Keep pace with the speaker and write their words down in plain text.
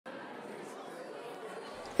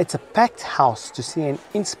It's a packed house to see an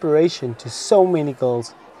inspiration to so many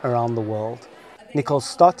girls around the world. Nicole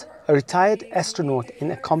Stott, a retired astronaut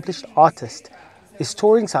and accomplished artist, is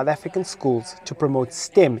touring South African schools to promote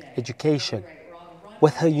STEM education.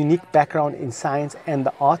 With her unique background in science and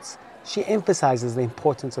the arts, she emphasizes the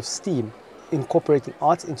importance of STEAM, incorporating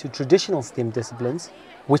arts into traditional STEM disciplines,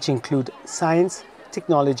 which include science,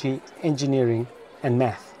 technology, engineering, and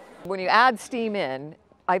math. When you add STEAM in,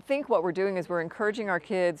 I think what we're doing is we're encouraging our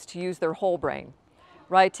kids to use their whole brain,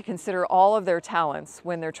 right? To consider all of their talents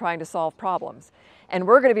when they're trying to solve problems. And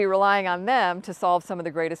we're going to be relying on them to solve some of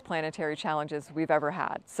the greatest planetary challenges we've ever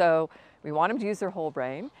had. So we want them to use their whole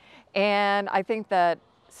brain. And I think that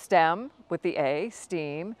STEM, with the A,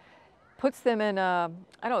 STEAM, puts them in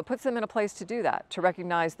a place to do that, to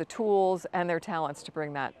recognize the tools and their talents to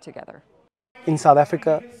bring that together. In South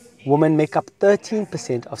Africa, women make up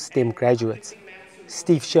 13% of STEM graduates.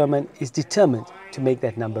 Steve Sherman is determined to make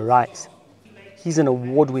that number rise. He's an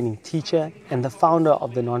award-winning teacher and the founder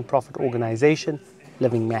of the non-profit organization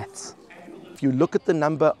Living Maths. If you look at the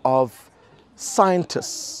number of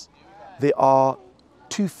scientists, there are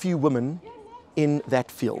too few women in that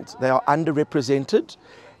field. They are underrepresented,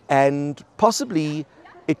 and possibly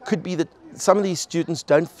it could be that some of these students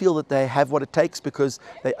don't feel that they have what it takes because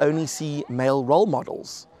they only see male role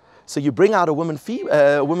models. So you bring out a woman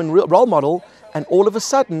role model, and all of a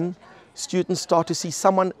sudden students start to see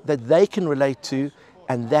someone that they can relate to,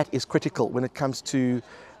 and that is critical when it comes to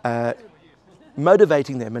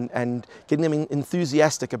motivating them and getting them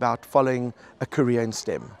enthusiastic about following a career in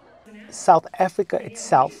STEM. South Africa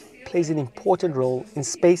itself plays an important role in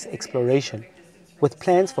space exploration, with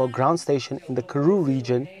plans for a ground station in the Karoo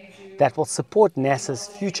region that will support NASA's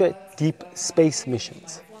future deep space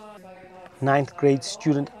missions. 9th grade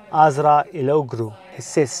student Azra Ilogru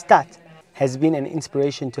says Stott has been an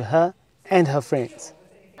inspiration to her and her friends.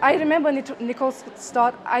 I remember Nicole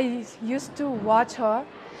Stott. I used to watch her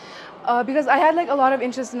because I had a lot of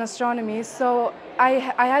interest in astronomy. So I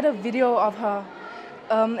had a video of her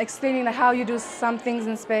explaining how you do some things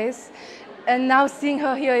in space. And now seeing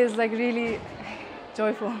her here is really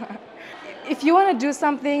joyful. If you want to do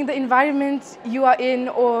something, the environment you are in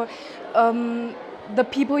or the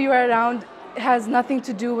people you are around has nothing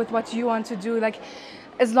to do with what you want to do.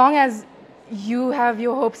 As long as you have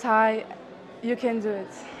your hopes high, you can do it.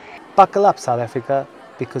 Buckle up, South Africa,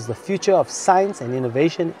 because the future of science and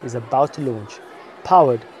innovation is about to launch,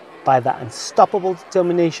 powered by the unstoppable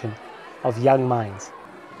determination of young minds.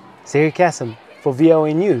 Zeri Kasim for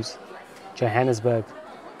VOA News, Johannesburg.